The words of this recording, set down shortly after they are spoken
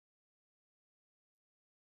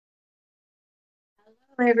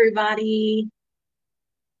Hello, everybody.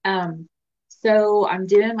 Um, so I'm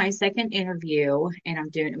doing my second interview and I'm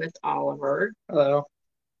doing it with Oliver. Hello.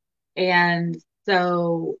 And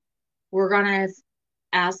so we're gonna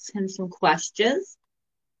ask him some questions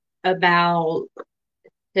about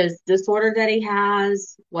his disorder that he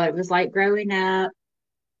has, what it was like growing up,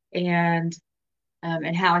 and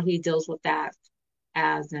and how he deals with that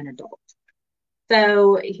as an adult.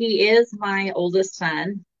 So he is my oldest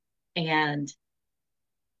son, and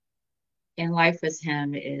in life with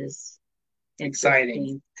him is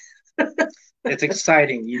Exciting. interesting. It's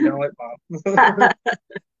exciting. You know it, Mom.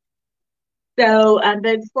 But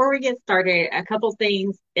before we get started, a couple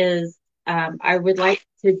things is I would like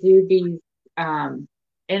to do these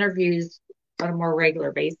interviews on a more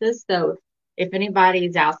regular basis. So, if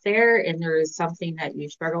anybody's out there and there is something that you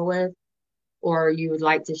struggle with or you would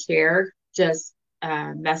like to share, just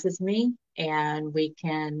message me and we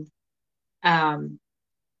can, um,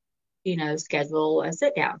 schedule a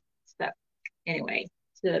sit down. So, anyway,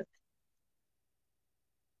 so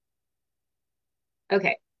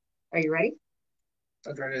okay, are you ready?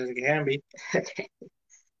 As ready as it can be. Okay.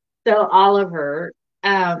 So, Oliver,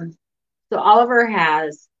 um, So Oliver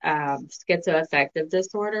has schizoaffective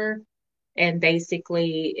disorder, and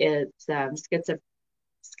basically it's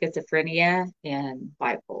schizophrenia and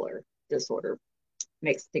bipolar disorder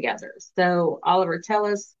mixed together. So Oliver, tell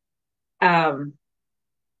us um,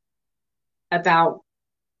 about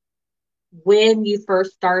when you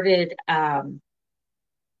first started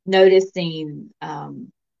noticing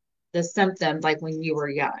the symptoms, like when you were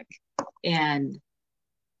young, and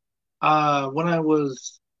When I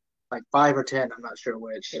was like 5 or 10, I'm not sure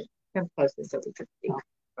which. come closest so we can see.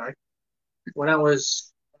 Sorry. When I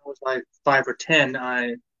was like 5 or 10,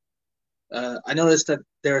 I noticed that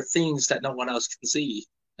there are things that no one else can see,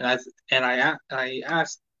 and I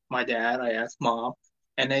asked my dad, I asked mom,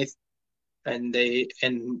 and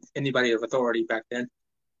and anybody of authority back then,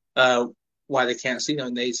 uh, why they can't see them,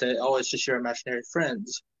 and they said, oh, it's just your imaginary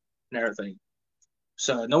friends and everything.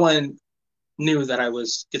 So no one knew that I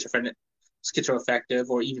was schizoaffective,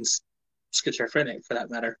 or even schizophrenic for that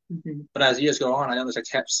matter. Mhm. But as years go on, I noticed I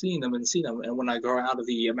kept seeing them and seeing them. And when I grow out of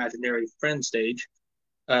the imaginary friend stage,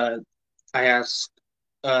 uh, I asked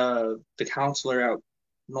the counselor out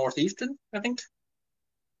Northeastern, I think,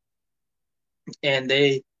 and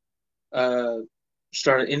they uh,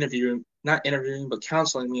 started not interviewing, but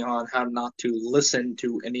counseling me on how not to listen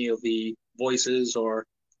to any of the voices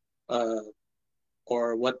uh,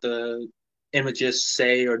 or what the images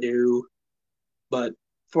say or do. But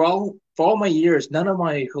for all my years, none of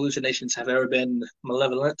my hallucinations have ever been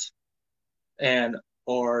malevolent and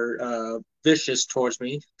or vicious towards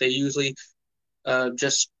me. They usually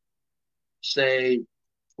just say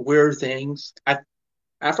weird things.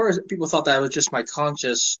 At first, people thought that it was just my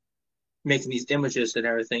conscious making these images and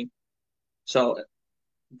everything. So,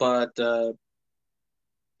 but So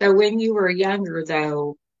when you were younger,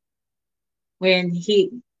 though, when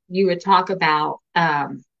you would talk about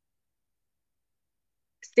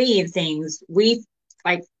seeing things, we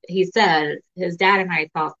like he said, his dad and I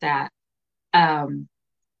thought that um,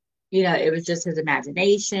 it was just his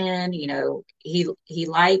imagination. He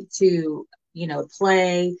liked to,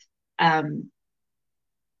 play. Um,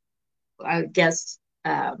 I guess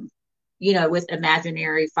with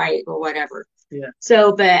imaginary fight or whatever. yeah,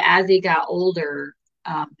 So, but as he got older,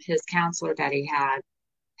 his counselor that he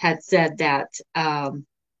had said that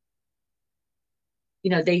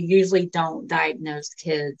they usually don't diagnose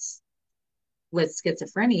kids with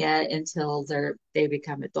schizophrenia until they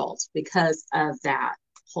become adults because of that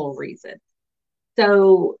whole reason.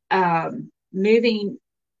 So moving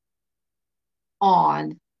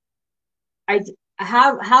on, I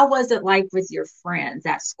how was it like with your friends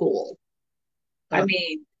at school? I uh,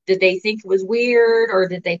 mean, did they think it was weird or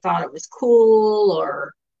did they thought it was cool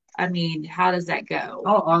or I mean, how does that go?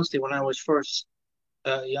 honestly, when I was first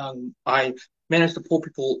young, I managed to pull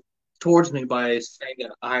people towards me by saying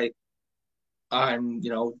that I'm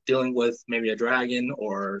dealing with maybe a dragon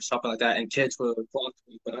or something like that, and kids would flock to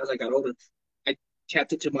me. But as I got older, I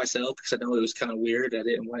kept it to myself because I know it was kind of weird. I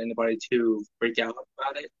didn't want anybody to freak out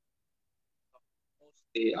about it.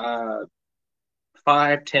 Mostly,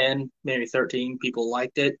 5, 10, maybe 13 people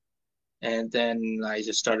liked it, and then I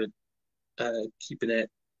just started keeping it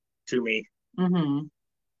to me. Mm-hmm.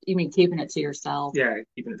 You mean keeping it to yourself, Yeah,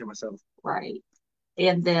 keeping it to myself. right?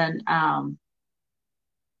 And then that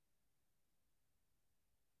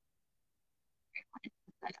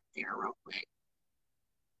up there real quick.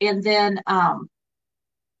 And then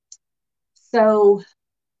so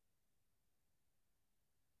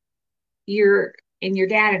your your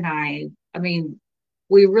dad and I mean,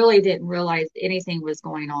 we really didn't realize anything was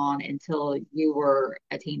going on until you were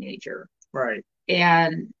a teenager. Right.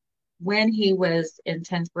 And when he was in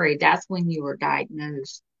 10th grade, that's when you were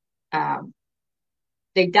diagnosed. Um,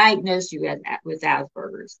 they diagnosed you with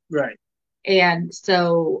Asperger's. Right. And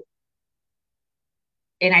so,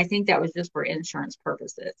 and I think that was just for insurance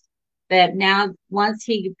purposes. But now, once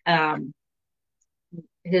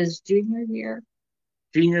his junior year,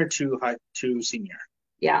 Junior to senior.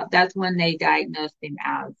 yeah, that's when they diagnosed him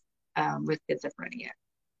as with schizophrenia.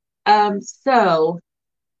 So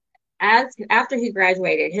as after he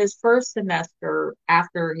graduated, his first semester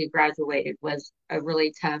after he graduated was a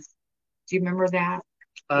really tough. Do you remember that?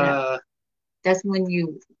 Yeah, Uh, that's when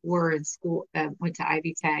you were in school, went to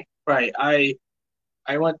Ivy Tech right.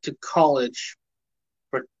 I went to college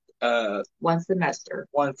for uh one semester.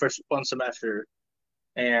 one semester,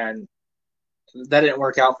 and that didn't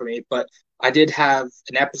work out for me. But I did have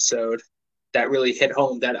an episode that really hit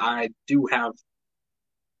home that I do have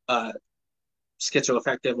uh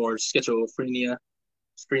schizoaffective or schizophrenia,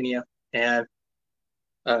 and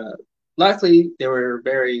uh, luckily there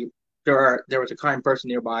was a kind person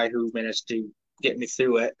nearby who managed to get me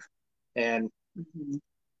through it, and Mm-hmm.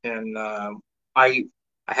 and I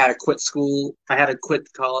I had to quit school. I had to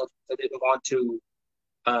quit college. I didn't want to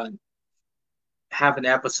uh, have an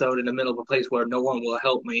episode in the middle of a place where no one will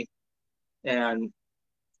help me, and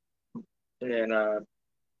and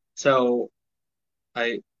so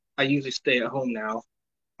I I usually stay at home now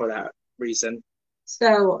for that reason.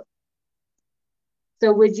 So,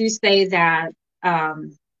 so would you say that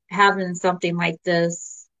having something like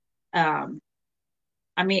this, um,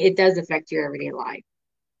 I mean, it does affect your everyday life,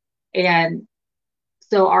 and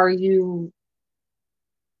so are you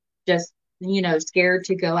just scared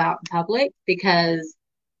to go out in public because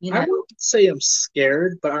you I know wouldn't say I'm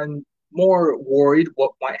scared, but I'm more worried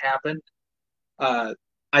what might happen. Uh,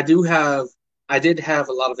 I do have, I did have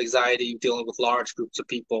a lot of anxiety dealing with large groups of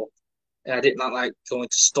people, and I did not like going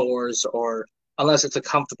to stores or unless it's a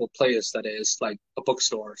comfortable place that is like a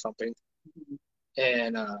bookstore or something.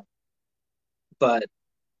 And but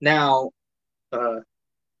now, uh,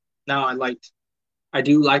 now I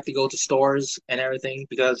do like to go to stores and everything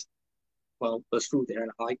because well, there's food there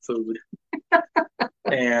and I like food.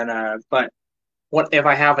 And but what if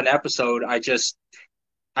I have an episode? I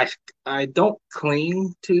I don't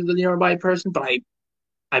cling to the nearby person, but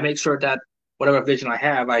I make sure that whatever vision I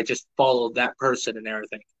have, I just follow that person and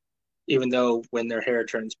everything. Even though when their hair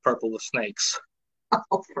turns purple with snakes,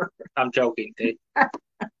 I'm joking. They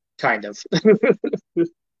kind of.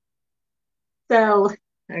 so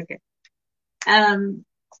okay. um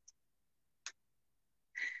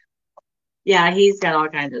yeah, he's got all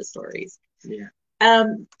kinds of stories. Yeah.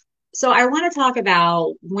 um so I want to talk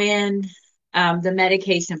about when the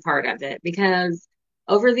medication part of it, because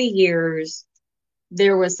over the years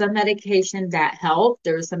there was some medication that helped,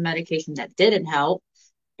 there was some medication that didn't help,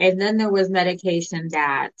 and then there was medication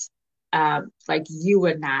that like you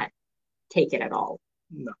would not take it at all.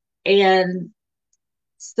 No. And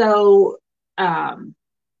so um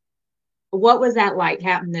what was that like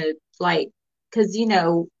having to like, because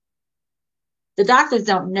the doctors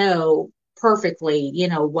don't know perfectly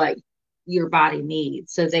what your body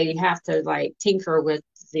needs, so they have to like tinker with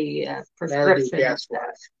the prescription and Guess stuff.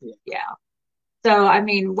 what? Yeah. Yeah. So I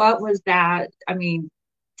mean, what was that? I mean,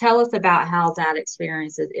 tell us about how that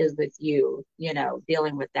experience is with you,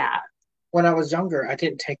 dealing with that. When I was younger, I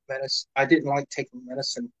didn't take medicine. I didn't like taking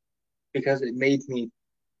medicine because it made me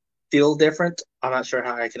feel different. I'm not sure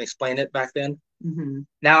how I can explain it back then. Mm-hmm.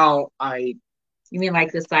 Now You mean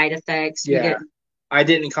like the side effects? You yeah, didn't. I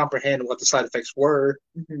didn't comprehend what the side effects were,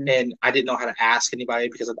 Mm-hmm. and I didn't know how to ask anybody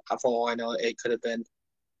because for all I know, it could have been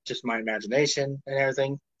just my imagination and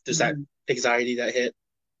everything, just that Mm-hmm. anxiety that hit.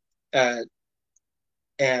 Uh,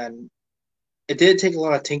 and it did take a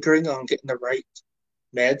lot of tinkering on getting the right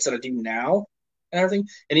meds that I do now and everything.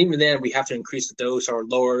 And even then, we have to increase the dose or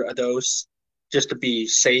lower a dose just to be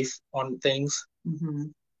safe on things. Mm-hmm.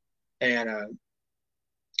 And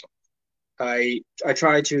I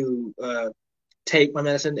try to take my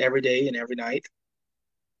medicine every day and every night,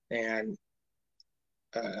 and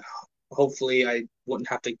uh, hopefully I wouldn't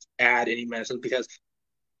have to add any medicine because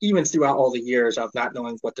even throughout all the years of not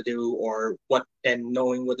knowing what to do or what and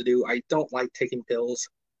knowing what to do, I don't like taking pills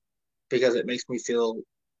because it makes me feel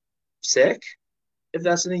sick, if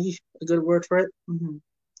that's a good word for it. Mm-hmm.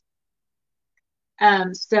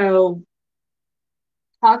 So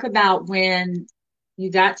talk about when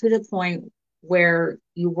you got to the point where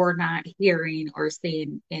you were not hearing or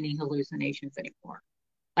seeing any hallucinations anymore.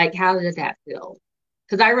 Like, how did that feel?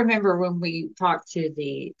 Because I remember when we talked to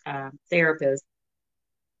the therapist,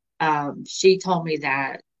 she told me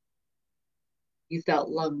that you felt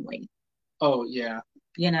lonely, Oh yeah.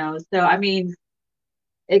 so I mean,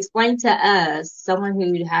 explain to us, someone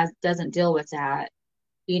who doesn't deal with that,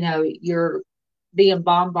 you're being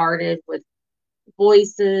bombarded with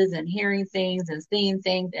voices and hearing things and seeing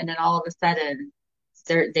things, and then all of a sudden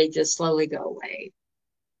they just slowly go away.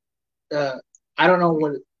 Uh, I don't know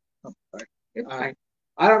what. Oh, sorry. It's Uh, fine.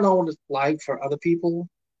 I don't know what it's like for other people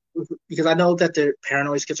because I know that the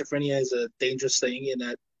paranoid schizophrenia is a dangerous thing and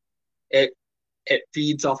that it it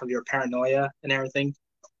feeds off of your paranoia and everything.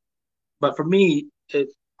 But for me, the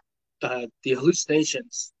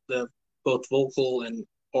hallucinations, the both vocal and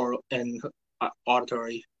oral and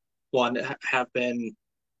auditory one have been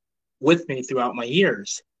with me throughout my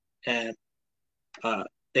years, and uh,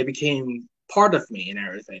 they became part of me and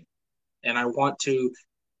everything. And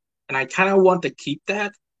I kind of want to keep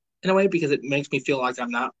that in a way because it makes me feel like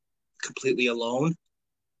I'm not completely alone.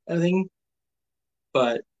 And everything,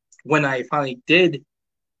 but when I finally did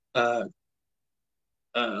uh,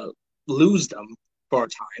 uh, lose them for a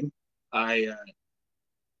time, I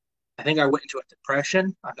think I went into a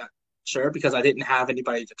depression. I'm not sure because I didn't have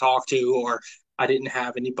anybody to talk to, or I didn't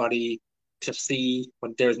have anybody to see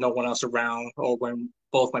when there's no one else around, or when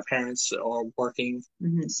both my parents are working.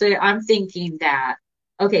 So I'm thinking that,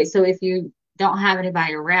 okay, so if you don't have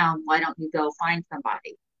anybody around, why don't you go find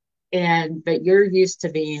somebody? But you're used to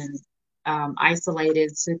being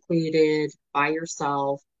isolated, secluded by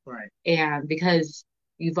yourself, Right. and because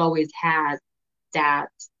you've always had that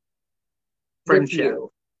with Friendship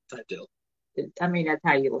you. type deal. I mean, that's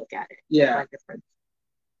how you look at it. Yeah. Like a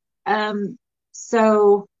friend.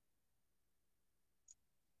 So,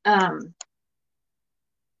 um,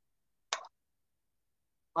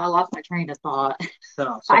 well, I lost my train of thought. So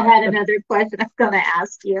I sorry. had another question I was going to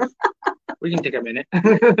ask you. We can take a minute.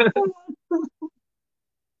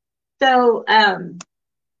 So,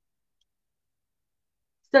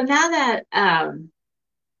 so now that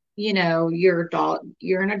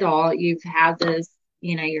you're an adult, you've had this,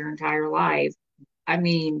 your entire life. I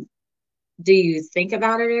mean, do you think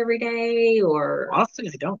about it every day or? Honestly,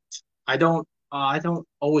 I don't. I don't. I don't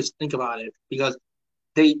always think about it because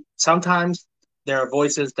they sometimes there are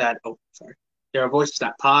voices that. Oh, sorry. There are voices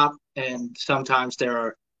that pop, and sometimes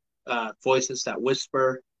there are voices that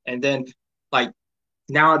whisper. And then, like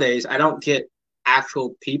nowadays, I don't get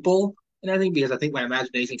actual people and everything because I think my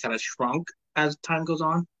imagination kind of shrunk as time goes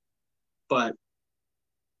on. But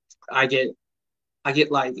I get I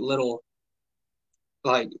get like little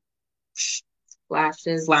like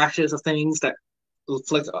Flashes? flashes of things that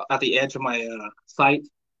flick at the edge of my sight,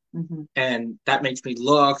 Mm-hmm. and that makes me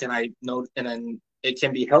look, and I know, and then it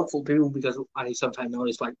can be helpful too because I sometimes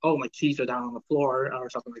notice like, oh, my keys are down on the floor or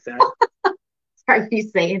something like that. Are you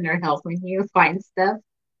saying they're helping you find stuff?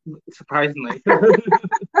 Surprisingly,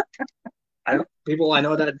 people I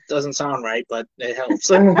know that doesn't sound right, but it helps.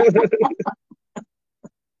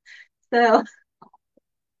 So,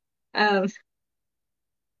 um,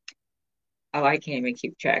 oh, I can't even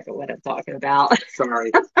keep track of what I'm talking about.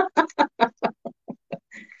 Sorry.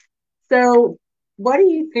 So, what do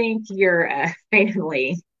you think your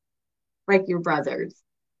family, like your brothers,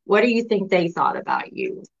 what do you think they thought about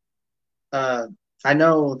you? Uh, I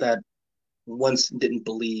know that once didn't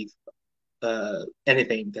believe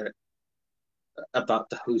anything that about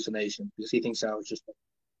the hallucination because he thinks I was just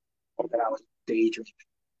that I was daydreaming.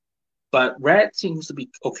 But Rat seems to be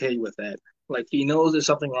okay with that. Like he knows there's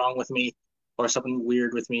something wrong with me or something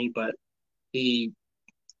weird with me, but he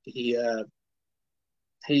he uh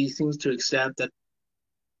he seems to accept that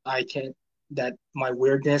I can that my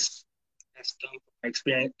weirdness has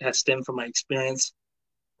stemmed from my experience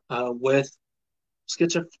with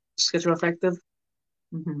schizo schizoaffective,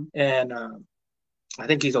 Mm-hmm. and I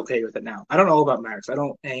think he's okay with it now. I don't know about Max. I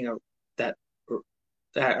don't hang out that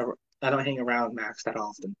that I don't hang around Max that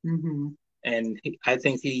often, Mm-hmm. and I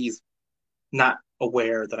think he's not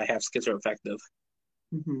aware that I have schizoaffective.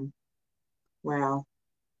 Mm-hmm. Wow.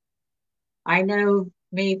 I know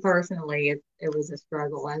me personally, it was a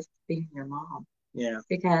struggle as being your mom Yeah.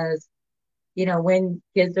 because, when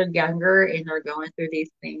kids are younger and they're going through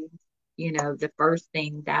these things, the first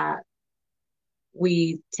thing that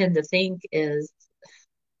we tend to think is,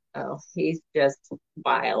 oh, he's just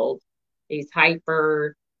wild. He's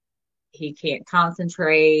hyper. He can't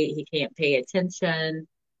concentrate. He can't pay attention.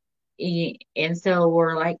 And so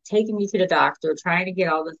we're like taking you to the doctor, trying to get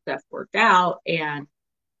all this stuff worked out. And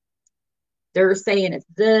they're saying it's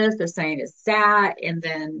this, they're saying it's that. And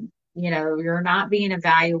then, you're not being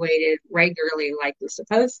evaluated regularly like you're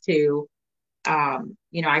supposed to.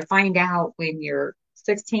 I find out when you're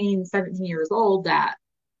 16, 17 years old that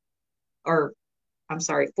or I'm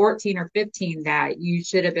sorry, 14 or 15 that you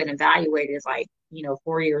should have been evaluated like,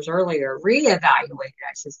 4 years earlier, reevaluated,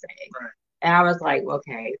 I should say. Right. And I was like,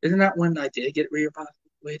 okay. Isn't that when I did get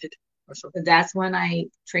reevaluated or something? That's when I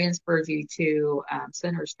transferred you to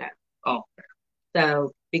Centerstone. Oh,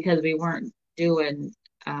 So because we weren't doing,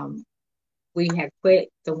 um, we had quit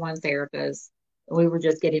the one therapist. We were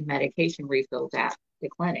just getting medication refills at the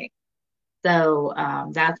clinic. So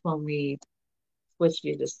that's when we switched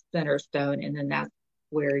you to Centerstone, and then that's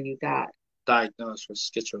where you got. diagnosed with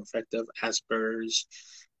schizoaffective, Asperger's,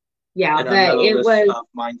 Yeah, and but another it list was of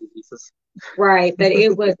mind diseases. right, but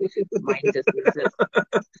it was mind diseases.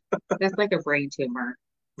 That's like a brain tumor.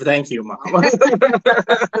 Thank you, Mom.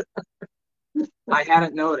 I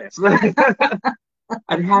hadn't noticed. I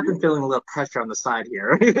have been feeling a little pressure on the side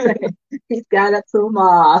here. He's got a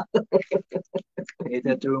tumor. It's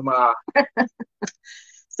a tumor.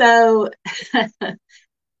 So, so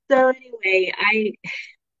anyway,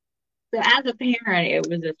 so as a parent, it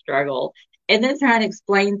was a struggle, and then trying to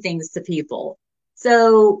explain things to people.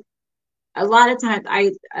 So a lot of times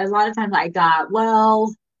I got,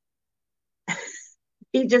 well,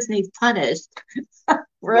 he just needs punished.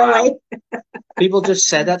 Really? Wow. People just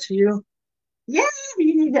said that to you? Yeah,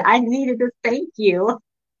 I needed to spank you.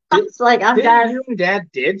 It's like I'm done. You and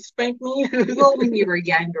Dad did spank me? Well, when you were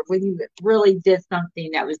younger, when you really did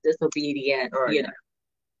something that was disobedient, Oh, yeah.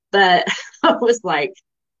 But I was like,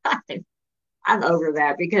 I'm over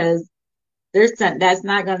that because that's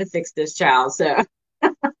not going to fix this child. So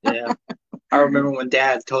Yeah. I remember when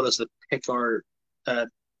Dad told us to pick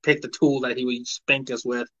the tool that he would spank us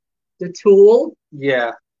with. the tool. Yeah.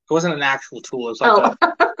 It wasn't an actual tool. Oh,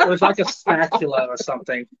 It was like a spatula or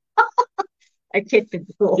something. I kicked the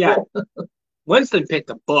tool. Yeah. Winston picked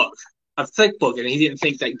a book, a thick book, and he didn't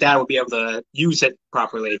think that Dad would be able to use it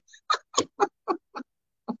properly.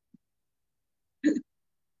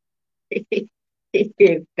 He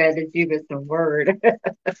offended you with some word.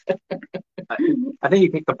 I think he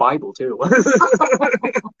picked the Bible too.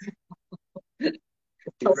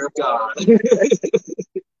 God.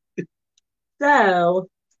 So,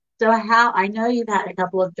 so how I know you've had a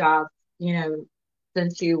couple of jobs,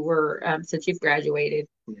 since you've graduated.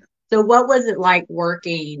 Yeah. So, what was it like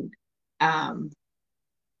working um,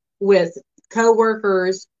 with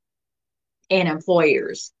coworkers and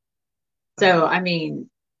employers? So, I mean,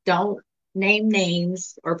 don't name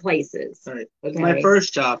names or places. All right. Okay. My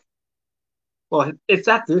first job, well, it's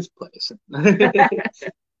at this place.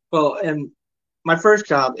 Well, and my first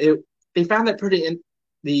job, they found it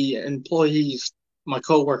the employees, my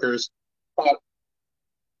coworkers, thought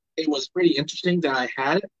it was pretty interesting that I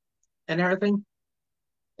had it and everything.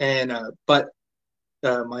 And but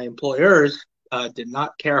my employers did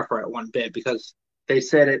not care for it one bit because they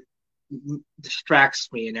said it distracts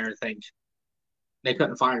me and everything. They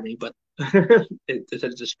couldn't fire me, but it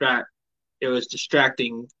said distract. It was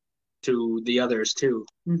distracting to the others too,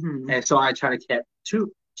 and so I try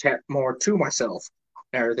to kept more to myself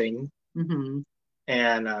and everything.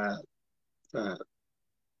 And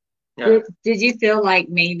yeah, Did you feel like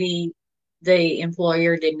maybe the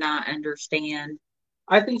employer did not understand?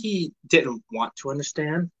 I think he didn't want to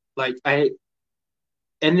understand. Like for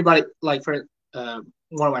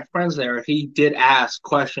one of my friends there, he did ask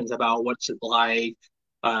questions about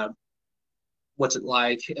uh, what's it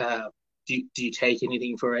like, do you take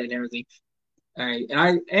anything for it and everything. And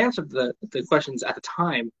I answered the questions at the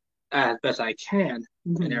time as best I can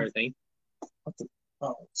and everything.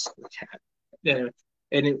 It's the cat. Yeah,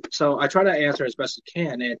 so I try to answer as best I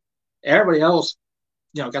can, and everybody else,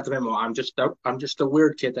 got the memo. I'm just a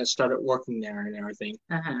weird kid that started working there and everything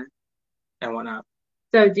and whatnot.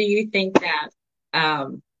 So, do you think that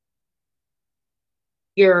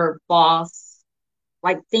your boss,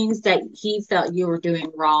 like things that he felt you were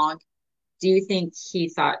doing wrong, do you think he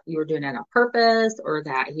thought you were doing it on purpose, or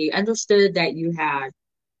that he understood that you had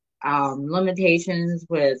limitations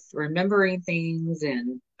with remembering things?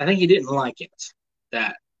 And I think he didn't like it.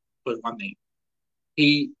 That was one thing.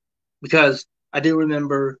 Because I do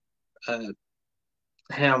remember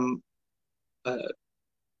him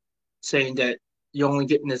saying that you're only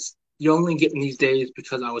getting these days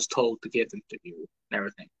because I was told to give them to you and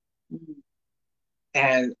everything.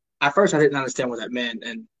 And at first I didn't understand what that meant,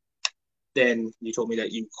 and then you told me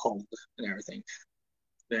that you called and everything.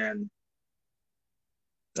 Then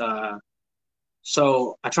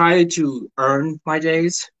so I tried to earn my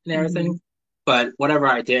days and everything, but whatever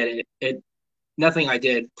I did, nothing I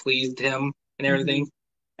did pleased him and everything.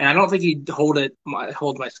 And I don't think he'd hold my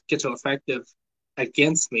schizoaffective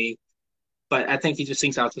against me, but I think he just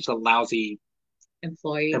thinks I was just a lousy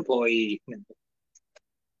employee.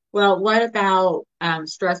 Well, what about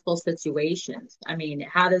stressful situations? I mean,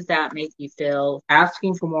 how does that make you feel?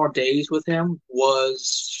 Asking for more days with him was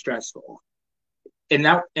stressful. And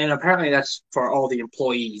apparently that's for all the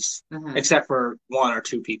employees, Uh-huh. except for one or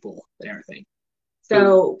two people and everything who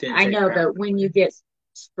So didn't I take know, crap but when you get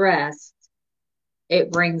stressed,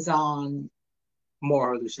 it brings on,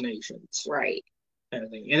 more hallucinations right. and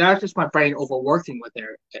everything. And that's just my brain overworking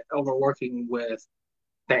with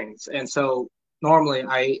things. And so normally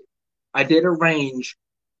I did arrange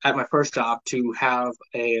at my first job to have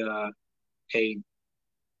a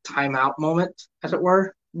timeout moment, as it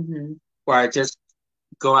were, Mm-hmm. where I just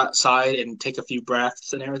go outside and take a few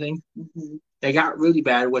breaths and everything. Mm-hmm. It got really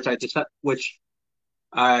bad, I which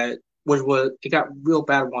was it got real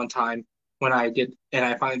bad one time when I did, and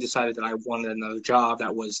I finally decided that I wanted another job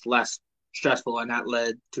that was less stressful, and that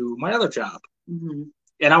led to my other job. Mm-hmm.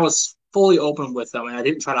 And I was fully open with them, and I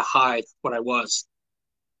didn't try to hide what I was.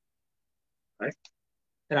 Right,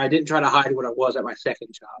 and I didn't try to hide what I was at my second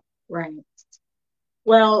job. Right.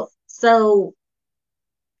 Well, so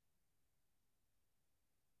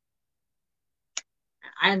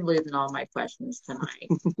I'm losing all my questions tonight,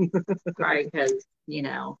 right? Because, you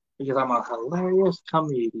know, Because I'm a hilarious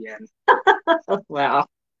comedian. well,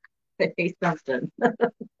 say something.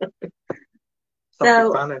 Something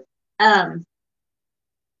So, funny. um,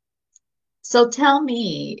 so tell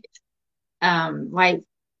me, like,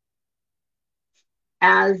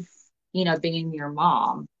 as you know, being your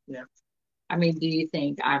mom, Yeah. I mean, do you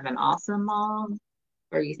think I'm an awesome mom,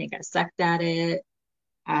 or you think I sucked at it?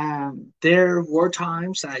 There were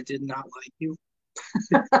times I did not like you,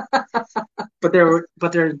 but there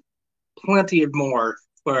are plenty of more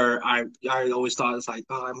where I always thought it's like,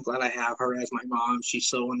 oh, I'm glad I have her as my mom. She's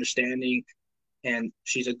so understanding, and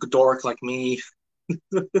she's a dork like me.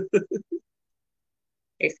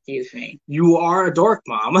 Excuse me. You are a dork,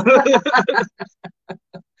 mom.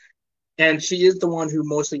 And she is the one who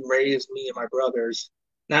mostly raised me and my brothers.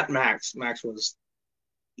 Not Max. Max was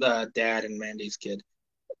the dad and Mandy's kid,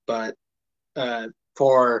 but uh,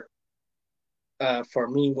 for for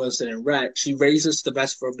me, Winston and Rhett, she raised us the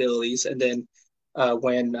best of her abilities, and then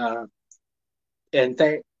when and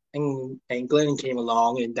th- and Glenn came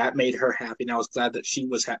along, and that made her happy, and I was glad that she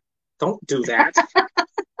was happy. Don't do that.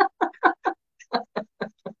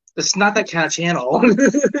 It's not that kind of channel.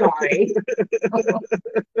 Sorry.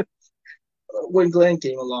 When Glenn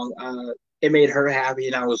came along, it made her happy,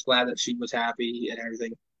 and I was glad that she was happy and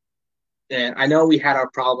everything. And I know we had our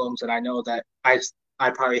problems, and I know that I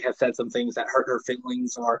probably have said some things that hurt her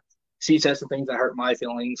feelings, or she said some things that hurt my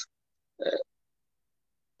feelings.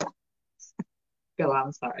 Go,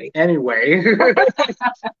 I'm sorry. Anyway,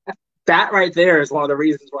 that right there is one of the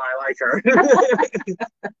reasons why I like her.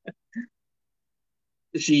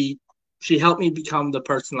 she she helped me become the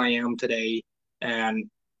person I am today, and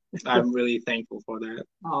I'm really thankful for that.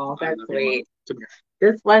 Oh, I that's love you, Mom. sweet. Come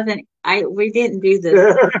This wasn't, we didn't do this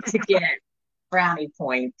here. to get brownie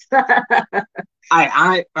points.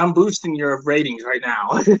 I'm boosting your ratings right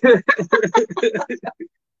now.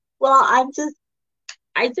 Well,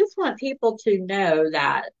 I just want people to know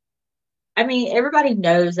that, I mean, everybody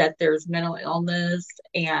knows that there's mental illness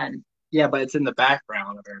and, Yeah, but it's in the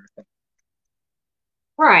background of everything.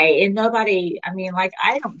 right. And nobody, I mean, like,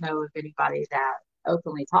 I don't know if anybody that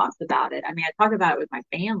openly talks about it. I mean, I talk about it with my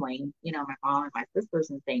family, you know, my mom and my sisters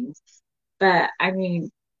and things. But I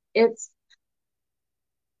mean, it's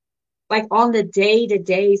like on the day to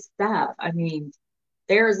day stuff. I mean,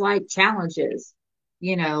 there's like challenges,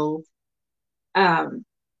 you know, um,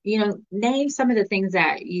 name some of the things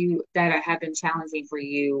that have been challenging for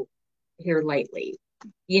you here lately.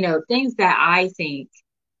 You know, things that I think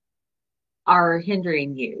are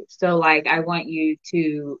hindering you. So like I want you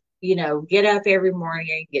to, you know, get up every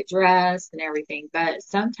morning, get dressed and everything. But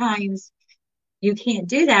sometimes you can't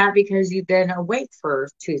do that because you've been awake for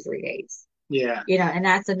 2, 3 days. Yeah. You know, and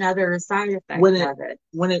that's another side effect When it of it.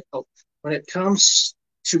 when it oh, when it comes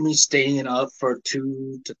to me staying up for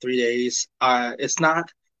 2 to 3 days, it's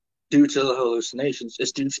not due to the hallucinations.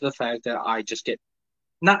 It's due to the fact that I just get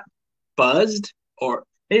not buzzed, or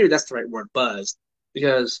maybe that's the right word, buzzed,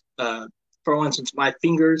 because for instance, my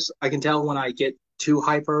fingers, I can tell when I get too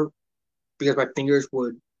hyper because my fingers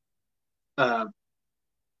would uh,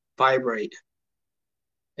 vibrate.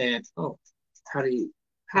 And oh, how do you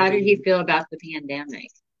how How do did you you feel about the pandemic?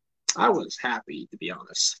 I was happy, to be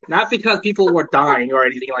honest. Not because people were dying or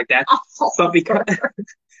anything like that, but because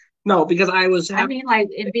no, because I was I happy. mean, like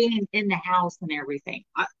it being in the house and everything.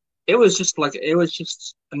 It was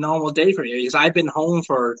just a normal day for me because I've been home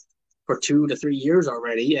for 2 to 3 years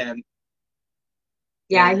already, Yeah,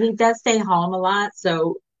 and he does stay home a lot,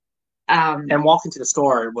 so And walking to the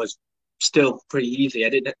store was still pretty easy.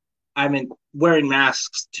 I mean, wearing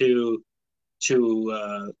masks to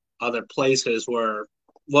other places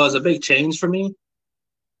was a big change for me.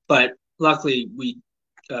 But luckily, we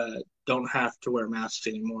don't have to wear masks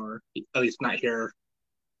anymore. At least not here.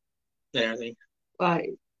 Yeah, I think but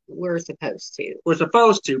we're supposed to. we're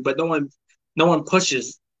supposed to, but no one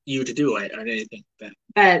pushes you to do it or anything like that.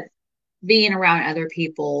 But being around other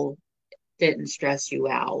people didn't stress you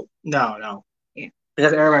out. No. Yeah.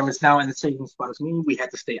 Because everyone is now in the same spot as me. We have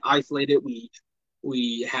to stay isolated.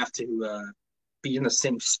 We have to be in the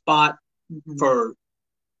same spot for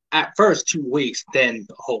at first 2 weeks, then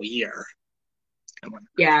a whole year.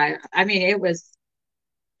 Yeah, I mean it was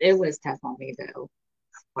tough on me though.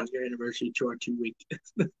 1 year anniversary to our 2 week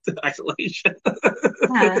isolation.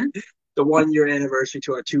 Huh? The 1 year anniversary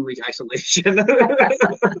to our 2 week isolation.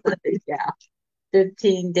 Yeah,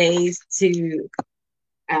 15 days to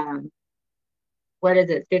what is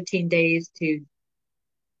it? 15 days to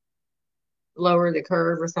lower the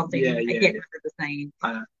curve or something. Yeah, I can't remember the saying.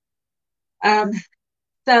 Um,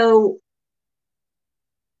 so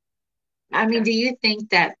I mean, do you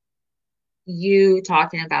think that you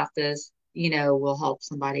talking about this, will help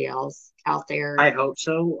somebody else out there? I hope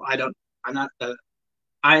so. I don't. I'm not the.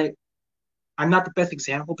 I. I'm not the best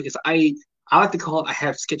example because I like to call it I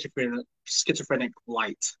have schizophrenic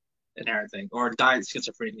light and everything or diet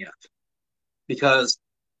schizophrenia because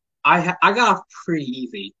I got off pretty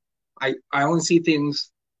easy. I only see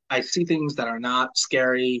things. I see things that are not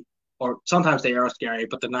scary, or sometimes they are scary,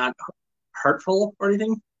 but they're not hurtful or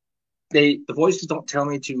anything. The voices don't tell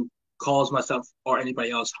me to cause myself or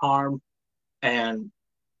anybody else harm, and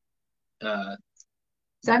uh,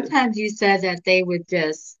 Sometimes you said that they would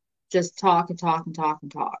just talk and talk and talk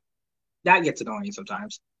and talk. that gets annoying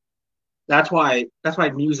sometimes. That's why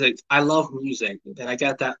music. I love music, and I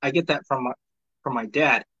get that from my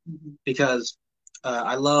dad because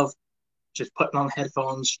I love just putting on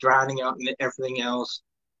headphones, drowning out everything else,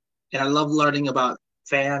 and I love learning about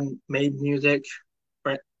fan made music.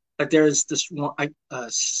 Right, like there's this one,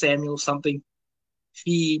 Samuel something.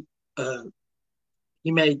 He uh,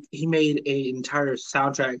 he made a entire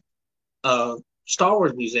soundtrack of Star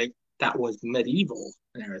Wars music that was medieval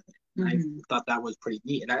and everything. I thought that was pretty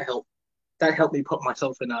neat, and that helped me put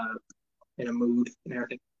myself in a mood and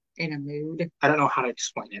everything. In a mood. I don't know how to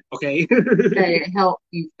explain it. Okay. That it helped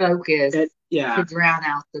you focus. Yeah. To drown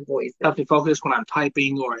out the voices. Helps me focus when I'm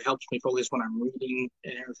typing, or it helps me focus when I'm reading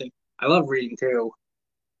and everything. I love reading too,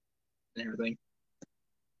 and everything.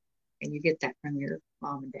 And you get that from your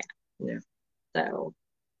mom and dad. Yeah. So,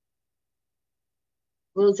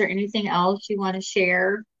 well, is there anything else you want to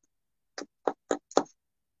share?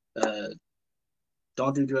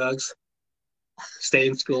 Don't do drugs. Stay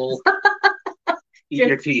in school. Eat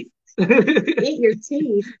your teeth. Eat your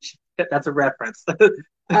teeth. That's a reference.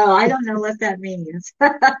 Oh, I don't know what that means.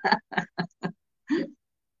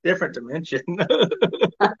 Different dimension.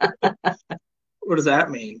 What does that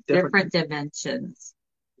mean? Different dimensions.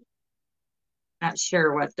 Not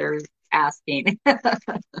sure what they're asking.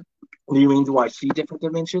 Do you mean do I see different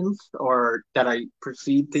dimensions, or that I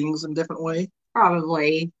perceive things in a different way?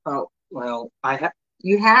 Probably. Oh, well,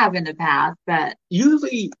 you have in the past, but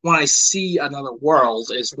usually when I see another world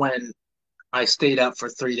is when I stayed up for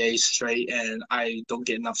 3 days straight and I don't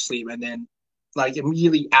get enough sleep, and then like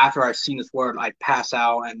immediately after I've seen this world, I pass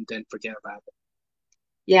out and then forget about it.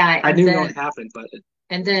 Yeah, I knew what happened, but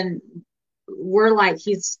and then we're like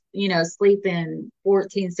he's sleeping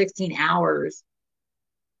 14, 16 hours.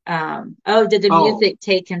 Did the music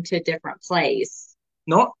take him to a different place?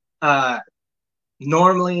 No,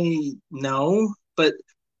 normally no, but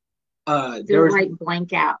there was like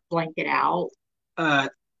blanket out.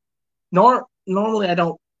 Normally I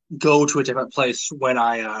don't go to a different place when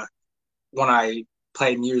I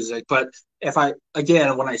play music, but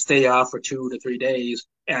when I stay off for 2 to 3 days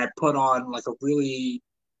and I put on like a really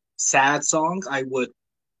sad song, I would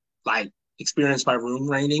like experience my room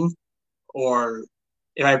raining, or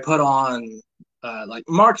if I put on like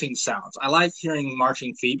marching sounds. I like hearing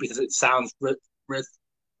marching feet because it sounds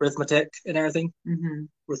rhythmic and everything.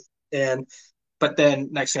 But then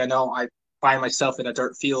next thing I know, I find myself in a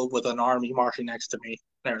dirt field with an army marching next to me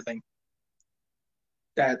and everything.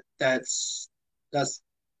 That's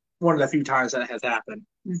one of the few times that has happened.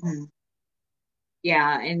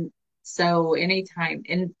 Yeah, and so anytime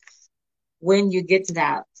and when you get to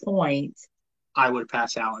that point, I would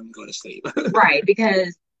pass out and go to sleep. Right,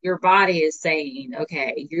 because your body is saying,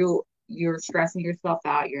 okay, you're stressing yourself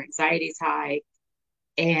out, your anxiety's high,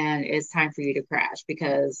 and it's time for you to crash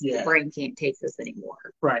because the brain can't take this anymore.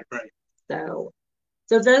 Right. So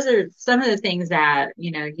So those are some of the things that,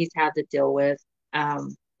 he's had to deal with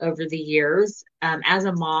over the years. As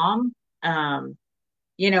a mom,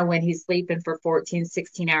 when he's sleeping for 14,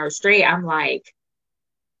 16 hours straight, I'm like,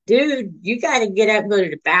 dude, you got to get up and go to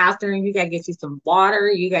the bathroom. You got to get you some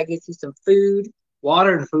water. You got to get you some food.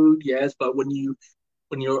 Water and food, yes, but when you're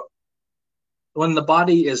when the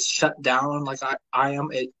body is shut down like I am,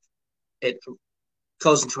 it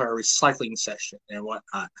goes into a recycling session and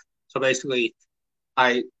whatnot. So basically,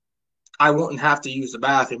 I I won't have to use the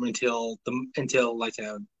bathroom until like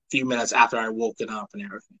a few minutes after I woken up and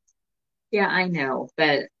everything. Yeah, I know,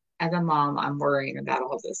 but as a mom, I'm worrying about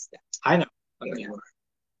all this stuff. I know. Yeah.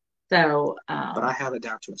 So, but I have it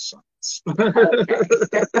down to a science.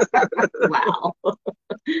 Okay. Wow.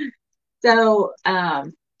 So,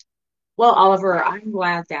 well, Oliver, I'm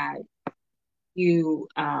glad that you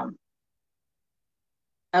came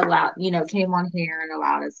on here and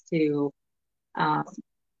allowed us to um,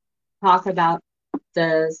 talk about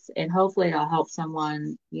this, and hopefully it'll help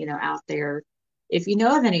someone, out there. If you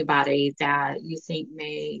know of anybody that you think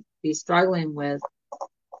may be struggling with,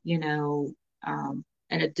 you know,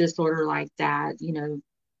 and a disorder like that,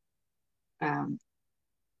 um,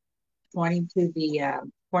 point them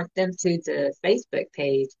to the Facebook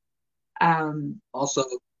page. Also,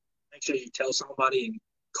 make sure you tell somebody and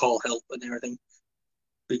call help and everything,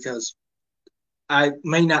 because I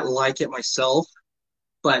may not like it myself,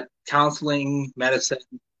 but counseling, medicine,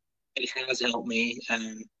 it has helped me,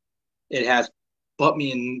 and it has put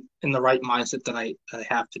me in the right mindset that I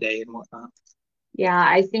have today and whatnot. Yeah,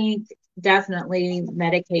 I think definitely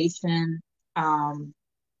medication, um,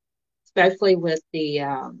 especially with the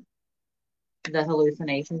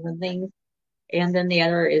hallucinations and things. And then the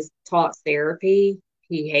other is talk therapy.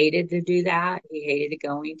 He hated to do that. He hated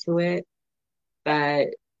going to it, but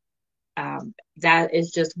that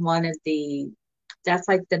is just one of that's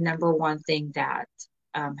like the number one thing that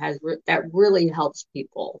that really helps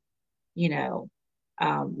people, no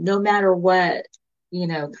matter what,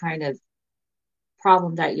 kind of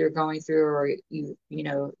problem that you're going through or you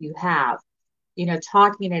have,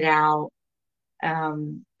 talking it out.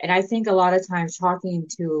 And I think a lot of times talking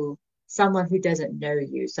to someone who doesn't know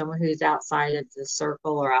you, someone who's outside of the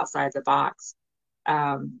circle or outside the box,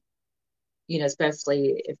 um,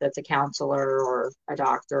 especially if it's a counselor or a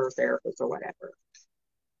doctor or therapist or whatever.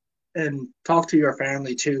 And talk to your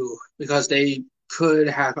family too, because they could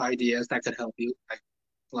have ideas that could help you,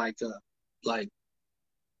 like uh, like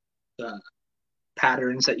uh,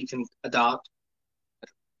 patterns that you can adopt. I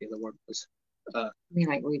don't know the word was. I mean,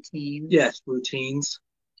 like routines. Yes, routines.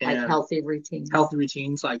 Like healthy routines. Healthy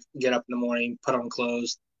routines, like get up in the morning, put on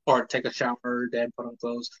clothes, or take a shower, then put on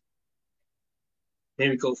clothes.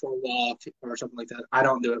 Maybe go for a walk or something like that. I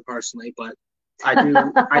don't do it personally, but I do.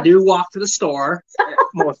 I do walk to the store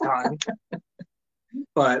most times.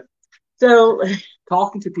 But so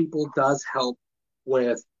talking to people does help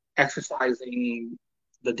with exercising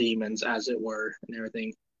the demons, as it were, and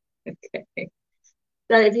everything. Okay.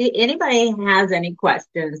 So if anybody has any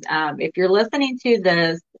questions, if you're listening to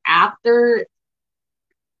this after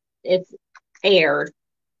it's aired,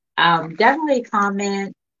 definitely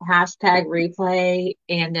comment #replay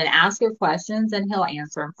and then ask your questions and he'll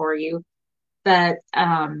answer them for you. But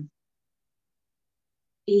I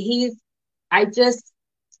just,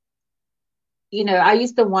 I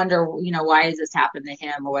used to wonder, why does this happen to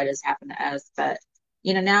him or what has happened to us? But,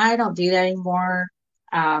 now I don't do that anymore.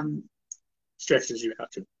 Stresses you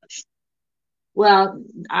out too much. Well,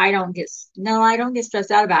 I don't get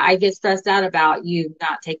stressed out about it. I get stressed out about you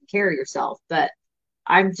not taking care of yourself, but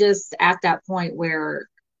I'm just at that point where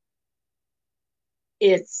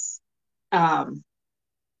it's,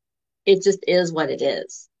 it just is what it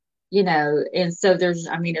is, and so there's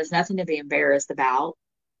nothing to be embarrassed about.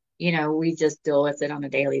 We just deal with it on a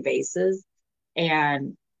daily basis.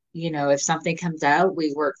 And, if something comes up,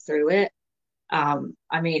 we work through it.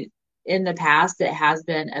 I mean, in the past, it has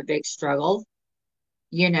been a big struggle,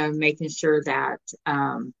 making sure that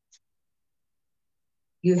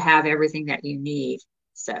you have everything that you need.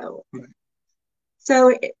 So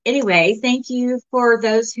anyway, thank you for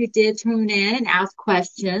those who did tune in and ask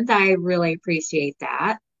questions. I really appreciate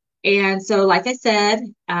that. And so, like I said,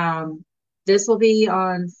 this will be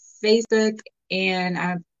on Facebook, and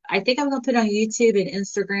I think I'm going to put it on YouTube and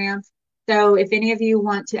Instagram. So if any of you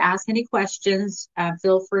want to ask any questions,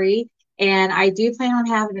 feel free. And I do plan on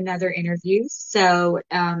having another interview. So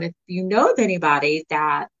if you know of anybody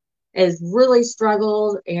that has really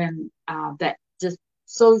struggled and that just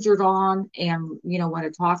soldiered on and want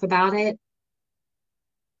to talk about it,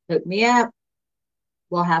 hook me up.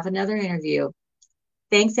 We'll have another interview.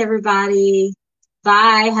 Thanks, everybody.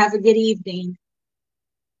 Bye. Have a good evening.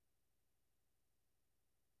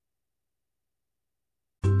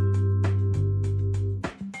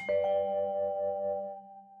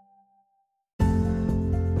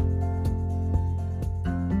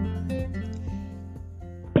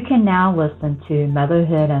 You can now listen to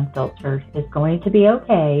Motherhood Unfiltered is Going to Be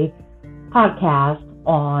Okay podcast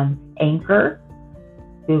on Anchor,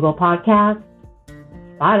 Google Podcasts,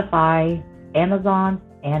 Spotify, Amazon,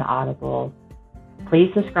 and Audible.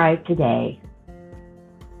 Please subscribe today.